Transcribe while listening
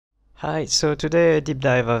Hi, so today a deep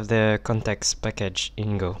dive of the context package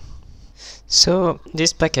in Go. So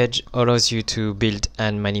this package allows you to build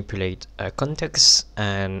and manipulate a context,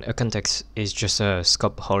 and a context is just a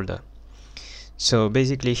scope holder. So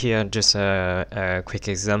basically here just a quick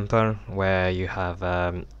example where you have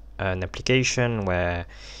an application where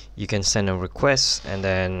you can send a request, and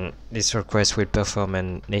then this request will perform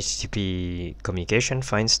an HTTP communication,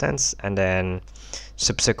 for instance, and then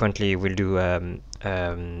subsequently we'll do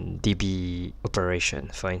DB operation,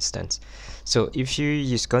 for instance. So if you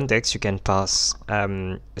use context, you can pass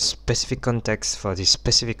a specific context for this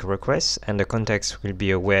specific request, and the context will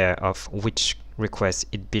be aware of which request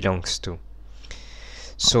it belongs to.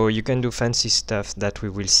 So you can do fancy stuff that we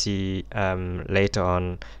will see later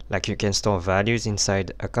on, like you can store values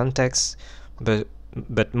inside a context,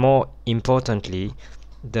 but more importantly,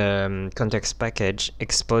 the context package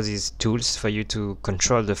exposes tools for you to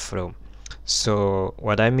control the flow. So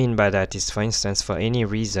what I mean by that is, for instance, for any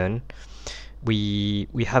reason, we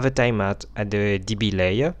have a timeout at the DB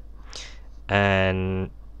layer,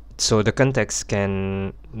 and so the context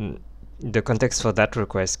for that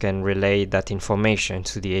request can relay that information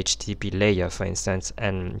to the HTTP layer, for instance,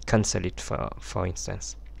 and cancel it, for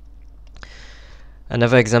instance.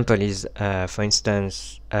 Another example is, for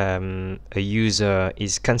instance, a user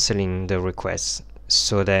is canceling the request.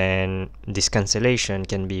 So then this cancellation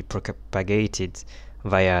can be propagated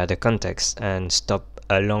via the context and stop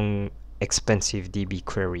a long, expensive DB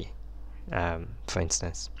query, for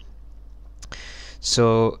instance.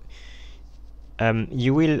 So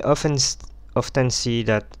you will often see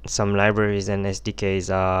that some libraries and SDKs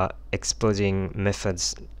are exposing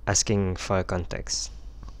methods asking for a context.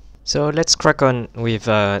 So let's crack on with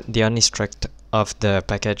the only struct of the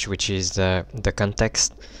package, which is the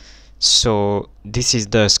context. So this is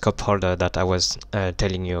the scope holder that I was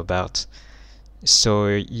telling you about. So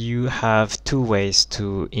you have two ways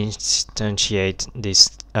to instantiate this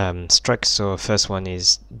struct. So first one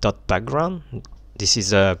is .background. This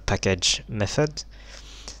is a package method.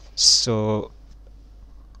 So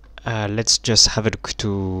let's just have a look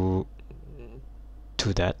to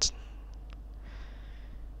that.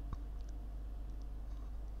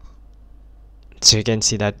 So you can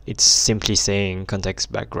see that it's simply saying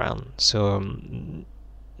context background. So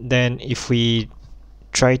then if we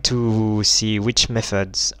try to see which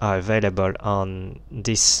methods are available on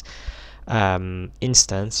this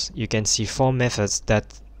instance, you can see 4 methods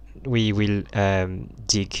that we will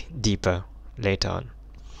dig deeper later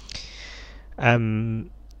on.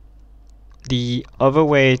 The other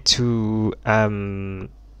way to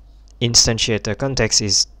instantiate a context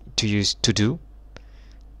is to use to-do.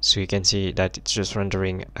 So you can see that it's just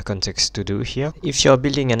rendering a context to do here. If you're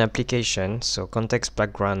building an application, so context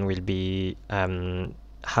background will be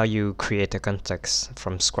how you create a context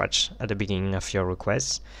from scratch at the beginning of your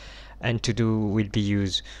request, and to do will be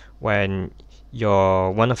used when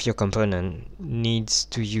one of your component needs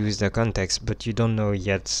to use the context, but you don't know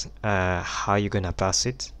yet how you're gonna pass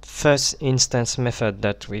it. First instance method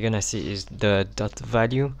that we're gonna see is the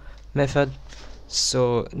 .value method.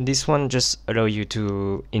 So this one just allows you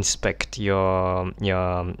to inspect your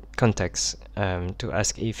context to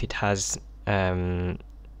ask if it has the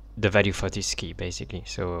value for this key, basically.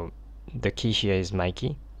 So the key here is my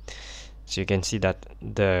key. So you can see that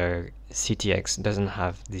the ctx doesn't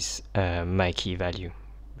have this my key value,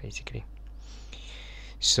 basically.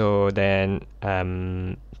 So then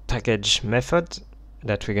package method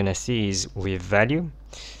that we're gonna see is with value.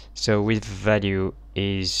 So with value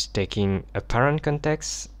is taking a parent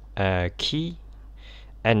context, key,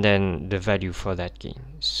 and then the value for that key.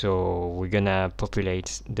 So we're gonna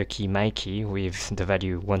populate the key my key with the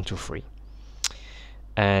value 1, 2, 3.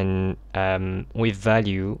 And with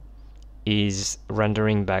value is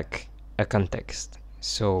rendering back a context.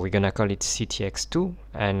 So we're gonna call it ctx2,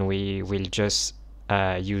 and we will just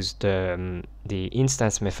use the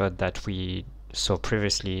instance method that we saw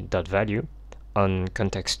previously, .value, on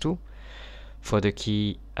context2 for the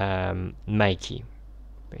key my key,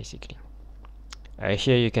 basically.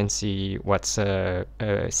 Here you can see what's a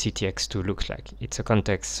ctx2 looks like. It's a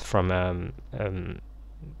context from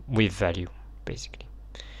with value, basically.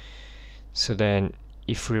 So then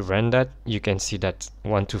if we run that, you can see that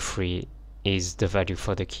 1, 2, 3 is the value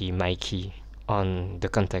for the key my key on the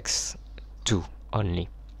context2 only.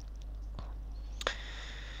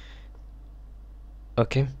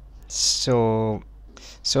 Okay, so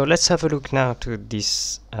let's have a look now to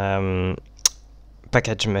this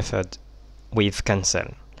package method with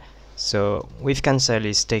cancel. So with cancel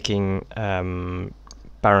is taking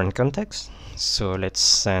parent context. So let's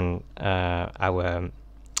send our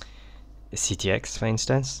ctx, for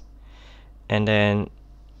instance, and then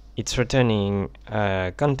it's returning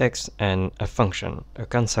a context and a function, a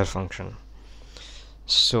cancel function.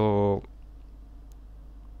 So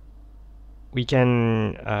we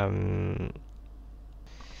can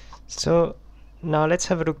so now let's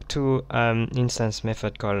have a look to instance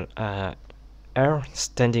method called err,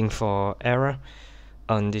 standing for error,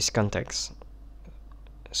 on this context.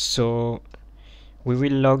 So we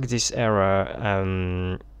will log this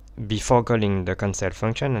error before calling the cancel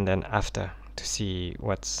function and then after, to see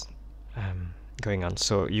what's going on.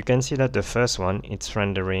 So you can see that the first one, it's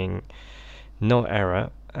rendering no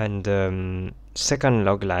error, and the second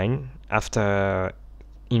log line, after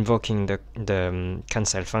invoking the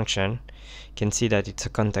cancel function, you can see that it's a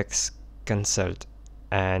context canceled,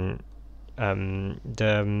 and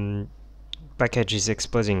the package is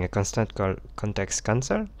exposing a constant called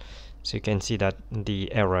context.Canceled. So you can see that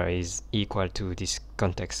the error is equal to this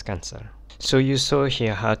context cancel. So you saw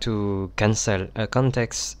here how to cancel a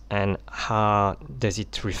context and how does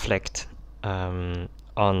it reflect on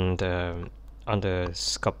the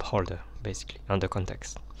scope holder, basically on the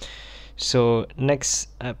context. So next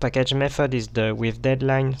package method is the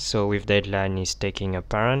WithDeadline. So WithDeadline is taking a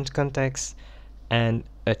parent context and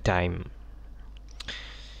a time.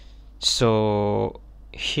 So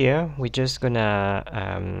here we're just gonna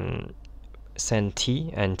send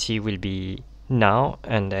t, and t will be now,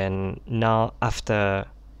 and then now after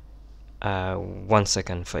 1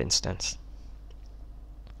 second, for instance.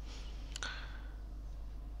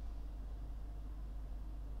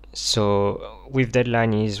 So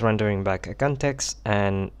WithDeadline is rendering back a context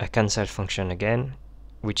and a cancel function again,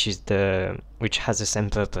 which has the same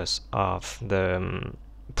purpose of the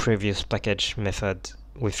previous package method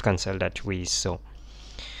with cancel that we saw.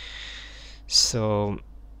 So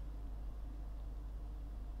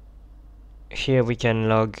here we can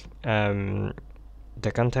log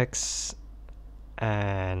the context,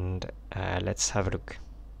 and let's have a look.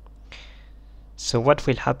 So what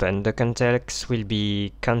will happen, the context will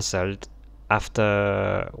be cancelled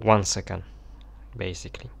after 1 second,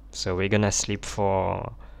 basically. So we're gonna sleep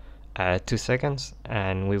for 2 seconds,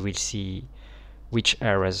 and we will see which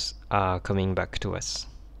errors are coming back to us.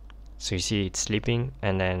 So you see it's sleeping,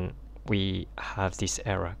 and then we have this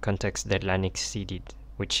error, context.DeadlineExceeded,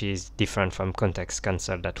 which is different from context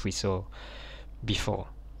cancelled that we saw before.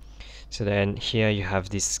 So then here you have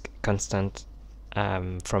this constant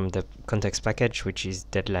from the context package, which is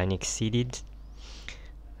DeadlineExceeded,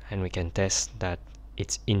 and we can test that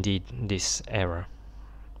it's indeed this error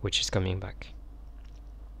which is coming back.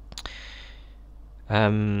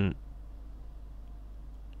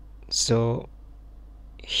 So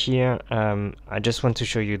here I just want to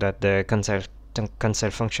show you that the cancel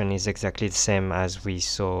function is exactly the same as we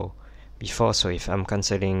saw before. So if I'm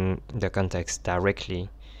cancelling the context directly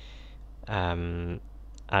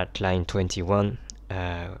at line 21,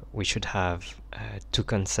 we should have two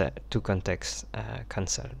contexts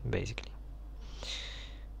cancel, basically.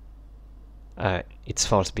 It's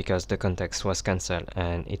false because the context was cancelled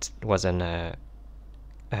and it wasn't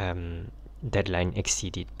deadline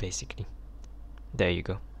exceeded, basically. There you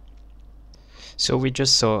go. So we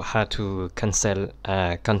just saw how to cancel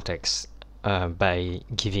context by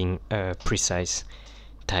giving a precise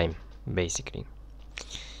time, basically.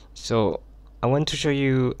 So I want to show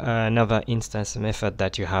you another instance method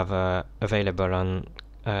that you have available on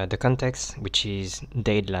the context, which is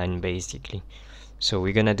deadline, basically. So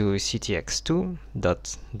we're gonna do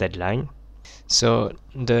ctx.Deadline. So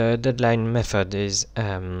the deadline method is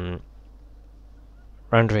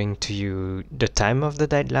rendering to you the time of the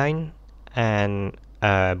deadline and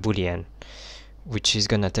a boolean, which is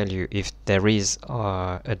gonna tell you if there is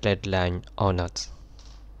a deadline or not,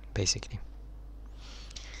 basically.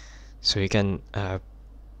 So you can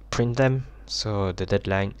print them, so the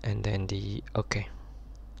deadline and then the OK.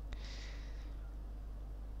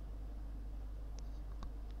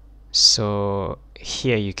 So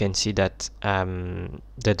here you can see that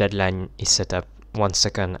the deadline is set up 1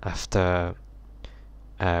 second after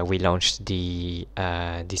we launched the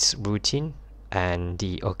this routine, and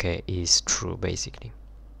the OK is true, basically.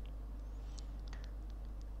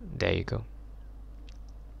 There you go.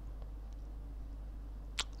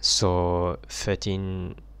 So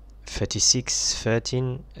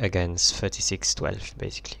 36:13 against 36:12,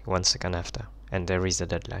 basically 1 second after, and there is a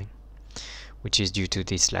deadline, which is due to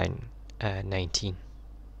this line 19.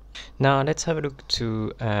 Now let's have a look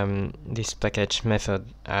to this package method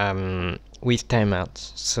with timeout.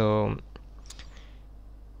 So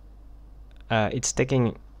it's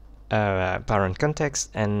taking a parent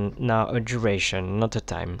context and now a duration, not a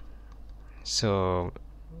time. So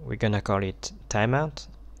we're gonna call it timeout,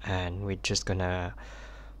 and we're just gonna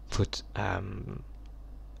put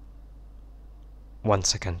 1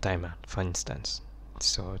 second timer, for instance.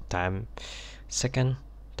 So time second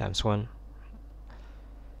times 1,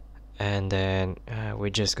 and then we're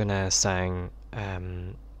just gonna assign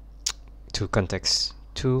to context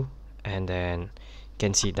 2, and then you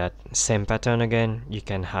can see that same pattern again. You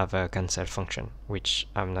can have a cancel function, which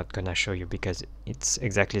I'm not gonna show you because it's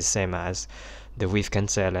exactly the same as the with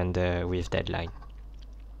cancel and the with deadline.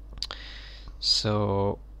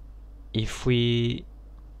 So if we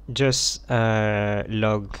just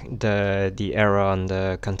log the error on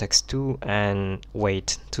the context2 and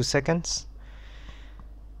wait 2 seconds,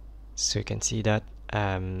 so you can see that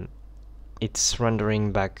it's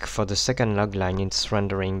rendering back for the second log line. It's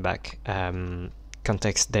rendering back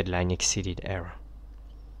context.Deadline_Exceeded error.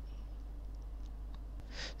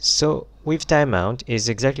 So with timeout is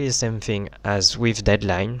exactly the same thing as with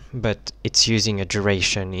deadline, but it's using a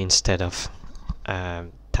duration instead of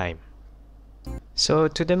time. So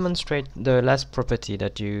to demonstrate the last property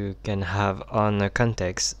that you can have on a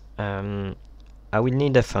context, I will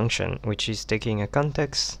need a function which is taking a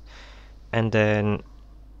context, and then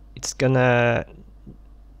it's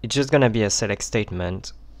just gonna be a select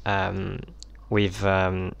statement with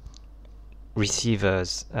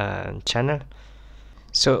receiver's channel.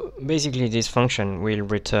 So basically this function will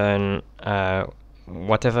return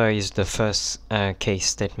whatever is the first case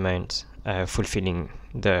statement fulfilling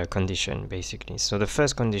the condition, basically. So the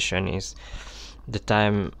first condition is the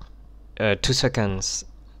time 2 seconds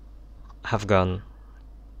have gone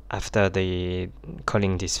after the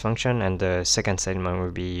calling this function, and the second statement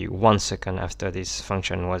will be 1 second after this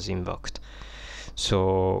function was invoked.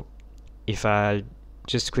 So if I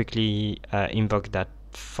just quickly invoke that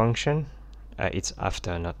function, it's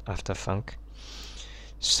after, not after func.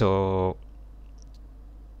 So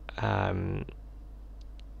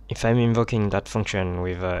if I'm invoking that function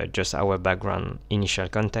with just our background initial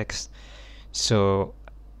context, so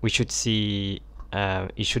we should see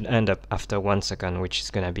it should end up after 1 second, which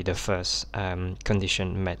is going to be the first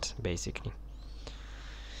condition met, basically.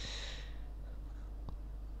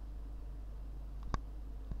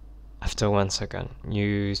 After 1 second,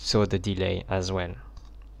 you saw the delay as well.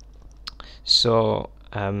 So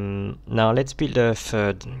now let's build a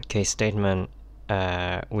third case statement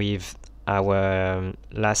with our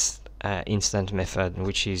last instant method,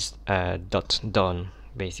 which is .done,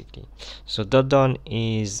 basically. So .done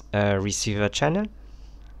is a receiver channel,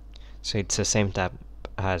 so it's the same type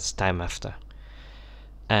as time after.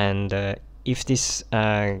 And if this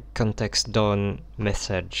context done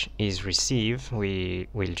message is received, we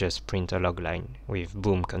will just print a log line with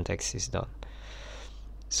boom, context is done.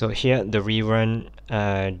 So here the rerun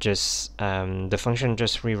the function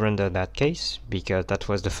just re-rendered that case because that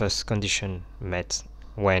was the first condition met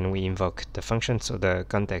when we invoke the function, so the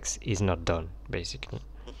context is not done, basically.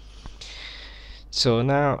 So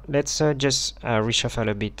now let's just reshuffle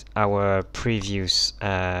a bit our previous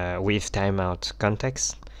with timeout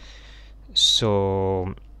context.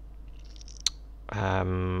 So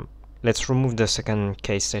let's remove the second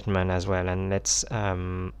case statement as well, and let's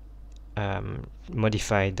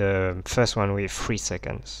modify the first one with 3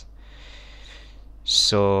 seconds.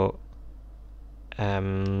 So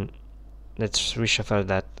let's reshuffle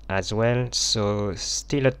that as well. So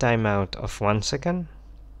still a timeout of 1 second.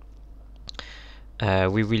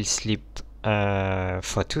 We will sleep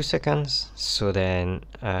for 2 seconds, so then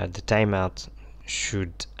the timeout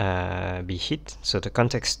should be hit. So the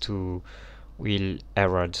context2 will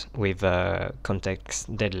error with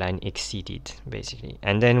context deadline exceeded, basically,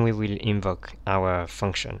 and then we will invoke our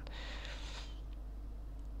function.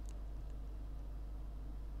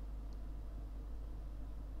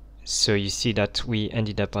 So you see that we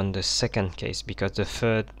ended up on the second case because the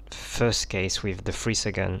first case with the 3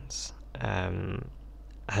 seconds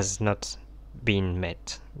has not been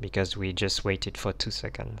met because we just waited for 2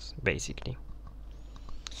 seconds, basically.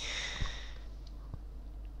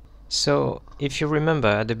 So if you remember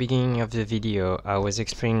at the beginning of the video, I was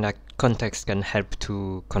explaining that context can help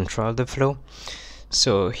to control the flow.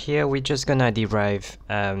 So here we're just gonna derive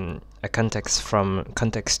a context from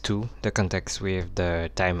context2, the context with the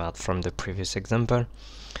timeout from the previous example.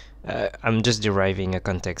 I'm just deriving a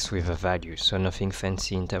context with a value, so nothing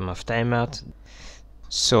fancy in terms of timeout.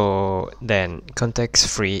 So then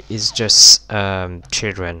context3 is just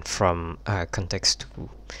children from context2.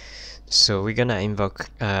 So we're gonna invoke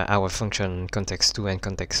our function context2 and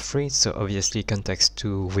context3. So obviously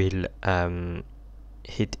context2 will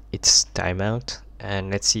hit its timeout,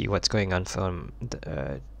 and let's see what's going on from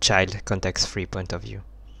the child context3 point of view.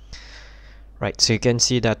 Right, so you can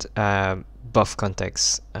see that both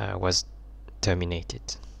contexts was terminated.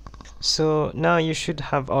 So now you should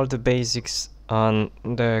have all the basics on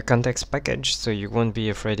the context package, so you won't be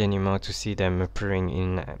afraid anymore to see them appearing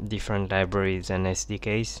in different libraries and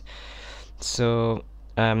SDKs. So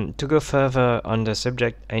to go further on the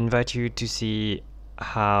subject, I invite you to see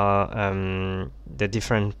how the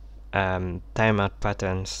different timeout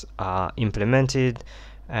patterns are implemented,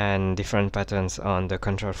 and different patterns on the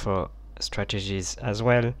control flow strategies as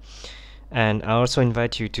well. And I also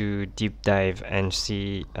invite you to deep dive and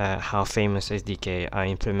see how famous SDK are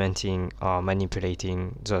implementing or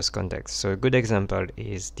manipulating those contexts. So a good example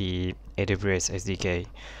is the AWS SDK,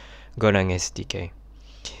 Golang SDK.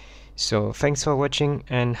 So thanks for watching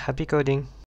and happy coding!